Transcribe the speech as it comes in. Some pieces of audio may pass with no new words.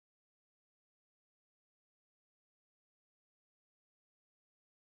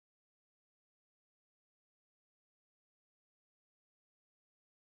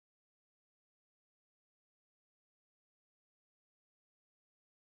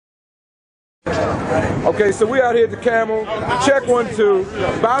Okay, so we out here at the Camel. Check 1, 2.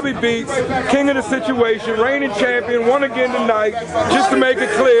 Bobby Beats, king of the situation, reigning champion, won again tonight. Just to make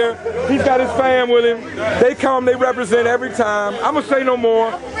it clear, he's got his fam with him. They come, they represent every time. I'm gonna say no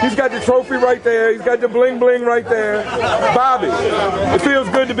more. He's got the trophy right there. He's got the bling bling right there. Bobby, it feels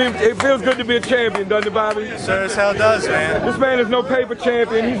good to be a champion, doesn't it, Bobby? Sure as hell does, man. This man is no paper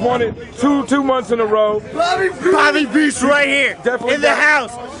champion. He's won it two months in a row. Bobby Beats right here, definitely in the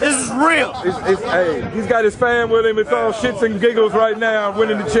house. This is real. Hey, he's got his fam with him. It's all shits and giggles right now,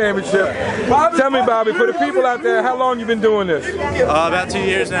 winning the championship. Tell me, Bobby, for the people out there, how long you been doing this? About 2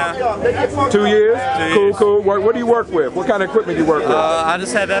 years now. 2 years? 2 Cool, years. cool. What do you work with? What kind of equipment do you work with? I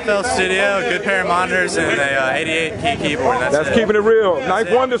just have FL Studio, a good pair of monitors, and a 88 key keyboard. That's it. Keeping it real.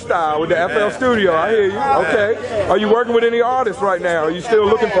 Ninth Wonder style with the FL Studio. I hear you. Okay. Are you working with any artists right now? Are you still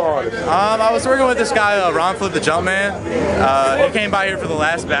looking for artists? I was working with this guy, Ron Flip the Jumpman. He came by here for the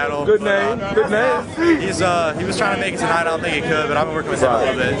last battle. Good name. Good name. He was trying to make it tonight. I don't think he could, but I've been working with him a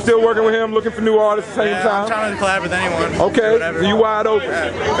little bit. Still working with him, looking for new artists at the same time? I'm trying to collab with anyone. Okay, so you wide open.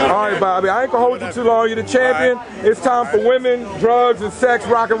 All right, Bobby, I ain't gonna hold you too long. You're the champion. It's time for women, drugs, and sex,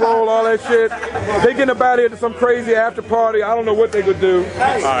 rock and roll, all that shit. They getting about here to some crazy after party. I don't know what they could do.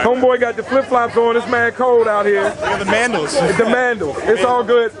 Homeboy got the flip-flops on. This man cold out here. The Mandals. The Mandals. It's all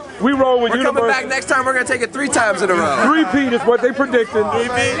good. We roll with We're coming back next time. We're going to take it 3 times in a row. 3-peat is what they predicted.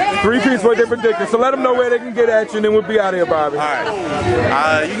 3-peat is what they predicted. So let them know where they can get at you, and then we'll be out of here, Bobby. All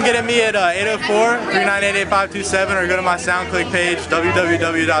right. You can get at me at 804-398-8527 or go to my SoundClick page,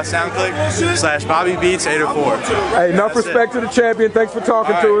 www.soundclick/BobbyBeats804. Hey, enough respect to the champion. Thanks for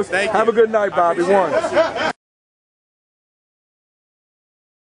talking to us. Have a good night, Bobby. One.